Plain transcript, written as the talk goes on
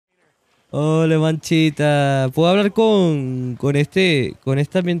Hola, manchita. ¿Puedo hablar con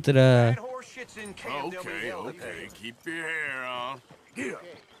esta mientras...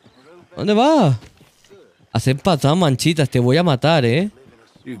 ¿Dónde va? Has empatado, manchitas. Te voy a matar,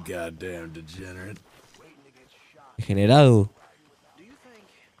 Degenerado.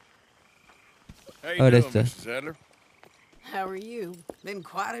 A ver esta. How are you? Been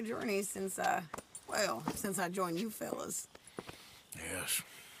quite a journey since I joined you fellas. Yes.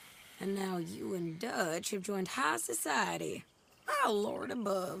 And now you and Dutch have joined high society. Oh, Lord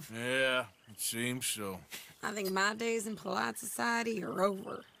above. Yeah, it seems so. I think my days in polite society are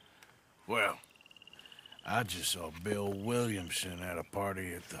over. Well, I just saw Bill Williamson at a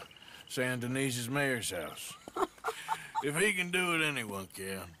party at the San Denise's mayor's house. If he can do it, anyone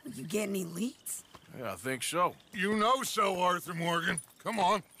can. Did you get any leads? Yeah, I think so. You know so, Arthur Morgan. Come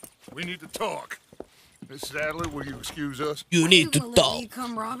on, we need to talk. Miss Sadler, will you excuse us? You need to talk. Let me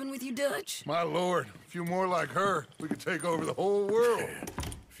come robbing with you, Dutch? My lord, a few more like her, we could take over the whole world. Yeah.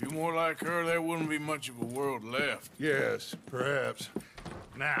 A few more like her, there wouldn't be much of a world left. Yes, perhaps.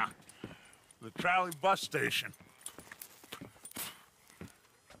 Now, the trolley bus station.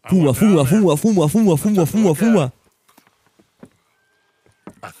 Fuma, fuma, fuma, fuma, fuma, fuma, fuma, fuma.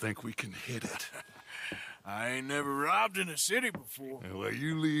 I think we can hit it. I ain't never robbed in a city before. Well,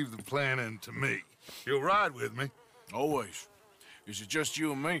 you leave the planning to me. You'll ride with me? Always. Is it just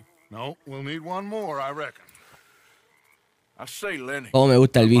you and me? No, we'll need one more, I reckon. I say, Lenny. Cómo me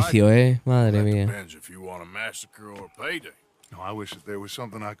gusta el vicio, Madre mía. Depends if you want a massacre or a payday. No, I wish that there was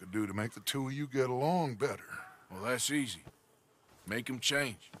something I could do to make the two of you get along better. Well, that's easy. Make them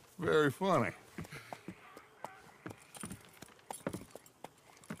change. Very funny.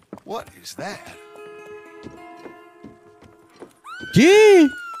 What is that? ¿Qué?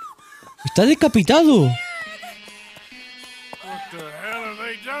 Está decapitado. What the hell have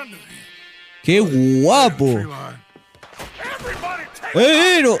they done to him? ¡Qué guapo!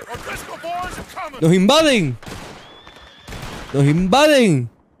 No. ¡Nos invaden! ¡Nos invaden!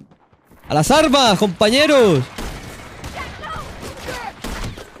 ¡A las armas, compañeros!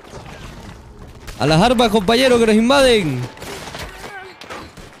 ¡A las armas, compañeros, que nos invaden!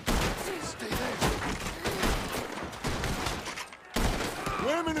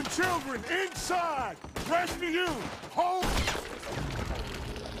 Women and children inside. Rescue you. Hold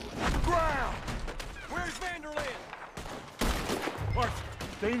the ground. Where's Vanderland? Arthur,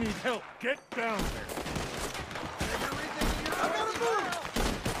 they need help. Get down there. I gotta move.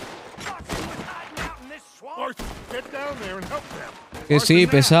 Arthur, get down there and help them. Que sí,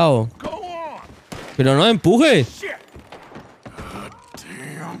 pesado. Go on. Pero no empuje. Shit. God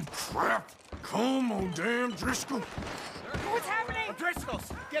damn crap. Come on, damn Driscoll. What's happening?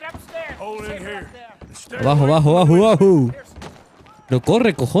 Driscolls, get upstairs. Hold in here. Abajo, abajo, abajo, abajo. Pero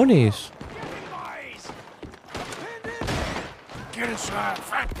corre, cojones. Get inside,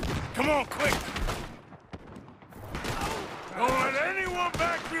 fat. Come on, quick. Don't let anyone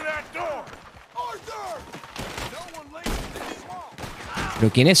back through that door. Arthur! No one leaves this wall. ¿Pero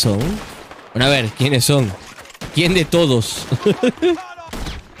quiénes son? Bueno, a ver, ¿quiénes son? ¿Quién de todos?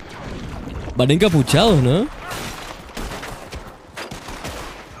 Van encapuchados, ¿no?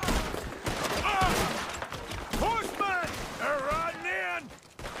 Horsemen! They're riding in.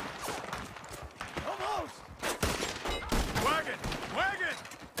 Almost. Wagon! Wagon!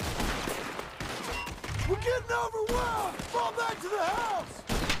 We're getting overwhelmed. Fall back to the house.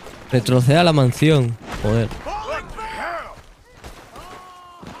 Retrocede a la mansión. Joder. What the hell?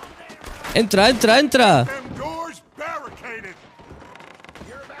 Entra, entra, entra. Them doors barricaded.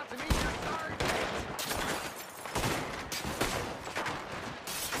 You're about to meet your target.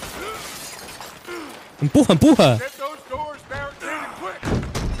 Empuja, empuja. Get those doors barricaded quick.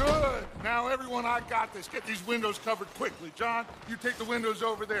 Good. Now, everyone, I got this. Get these windows covered quickly. John, you take the windows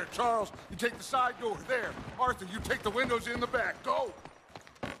over there. Charles, you take the side door there. Arthur, you take the windows in the back. Go.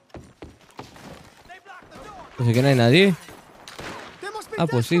 No sé que no hay nadie. Ah,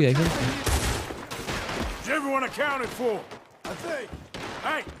 pues sí, hay gente. Is everyone accounted for? I think.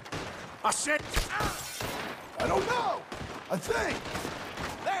 Hey! I said... I don't know. I think.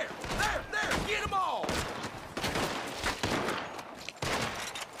 There. Get them all.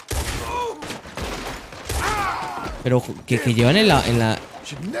 Pero que llevan en la...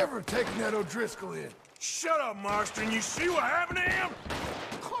 Should never have taken that O'Driscoll in. Shut up, Marston. You see what happened to him?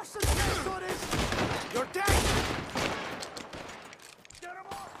 Of course it's Driscoll is. You're dead. Get him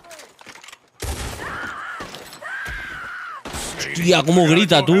off me. Hostia, cómo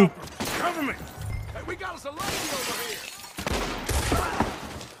grita tú. Cover me. Hey, we got us a lady over here.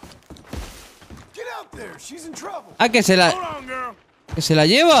 Get out there. She's in trouble. Ah, que se la... Hold on, girl. Que se la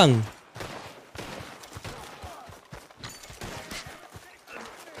llevan.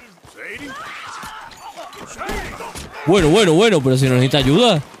 Bueno, pero si no necesita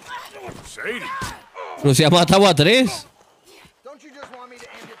ayuda. Sadie. Pero si ha matado a 3. Don't you just want me to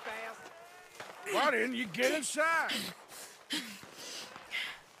end it fast? Why didn't you get inside?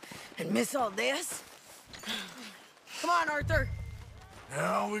 And miss all this? Come on, Arthur.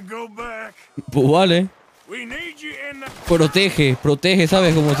 Now we go back. Pues vale. We need you in the... Protege,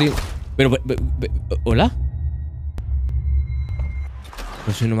 ¿sabes? Como si... Pero, ¿hola?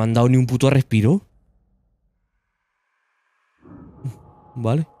 No sé, no me han dado ni un puto respiro.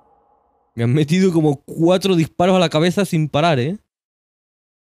 Vale. Me han metido como 4 disparos a la cabeza sin parar, ¿eh?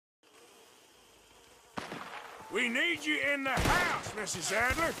 We need you in the house, Mrs.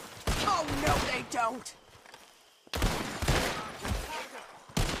 Adler. Oh, no, they don't.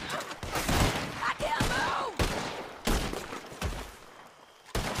 I can't move.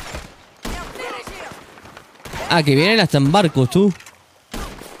 Now finish him. Ah, que vienen hasta en barcos, tú.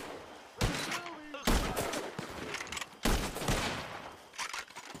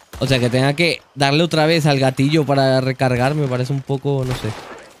 O sea, que tenga que darle otra vez al gatillo para recargar me parece un poco, no sé.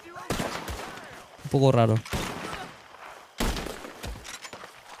 Un poco raro.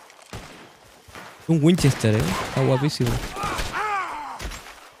 Un Winchester, ¿eh? Está guapísimo.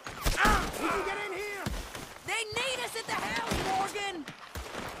 They need us at the house, Morgan.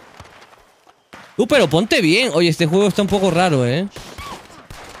 Tú, pero ponte bien. Oye, este juego está un poco raro, ¿eh?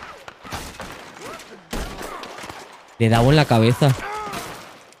 Le he dado en la cabeza.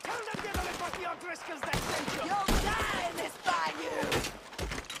 You'll die in this bayou.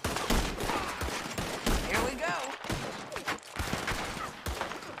 Here we go.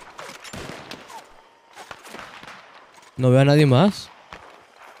 No veo a nadie más.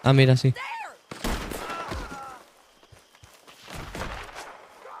 Ah, mira, sí.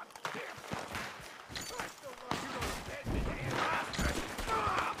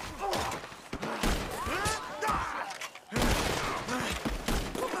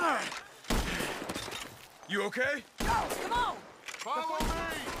 You okay? Come on. Follow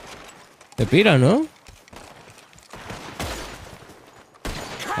me. Te pira, ¿no?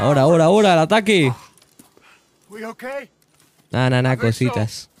 Ahora, el ataque. We okay? Nah,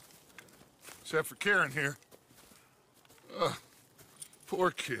 cositas. Except for Karen here.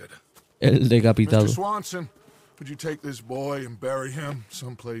 Poor kid. El decapitado. Mr. Swanson, would you take this boy and bury him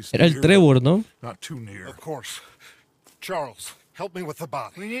someplace Era el near, Trevor, ¿no? not too near? Of course. Charles, help me with the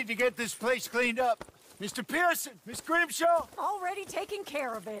body. We need to get this place cleaned up. Mr. Pearson, Miss Grimshaw. Already taking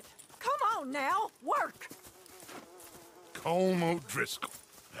care of it. Come on now, work. Colm O'Driscoll.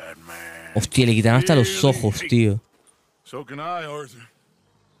 That man. Hostia, le quitan hasta los ojos, tío. So can I, Arthur.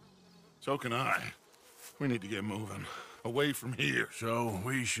 So can I. We need to get moving. Away from here. So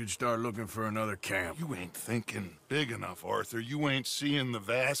we should start looking for another camp. You ain't thinking big enough, Arthur. You ain't seeing the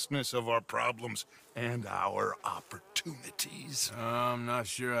vastness of our problems and our opportunities. I'm not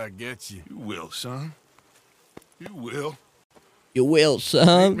sure I get you. You will, son. You will. You will, Meet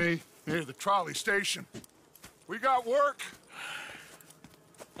son. me near the trolley station. We got work.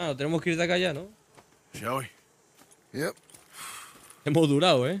 Ah, tenemos que ir de acá ya, ¿no? Shall we? Yep. Hemos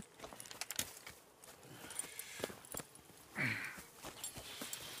durado, ¿eh?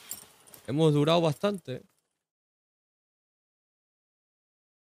 Hemos durado bastante.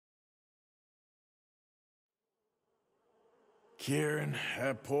 Kieran,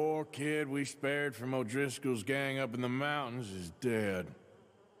 that poor kid we spared from O'Driscoll's gang up in the mountains is dead.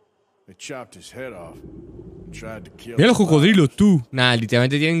 They chopped his head off and tried to kill Mira los him. cocodrilos, tú. Nah,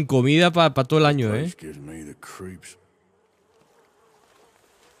 literalmente tienen comida para todo el año, ¿eh? Place gives me the creeps.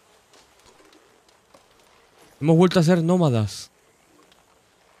 Hemos vuelto a ser nómadas.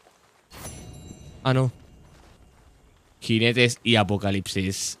 Ah, no. Jinetes y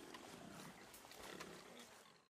Apocalipsis.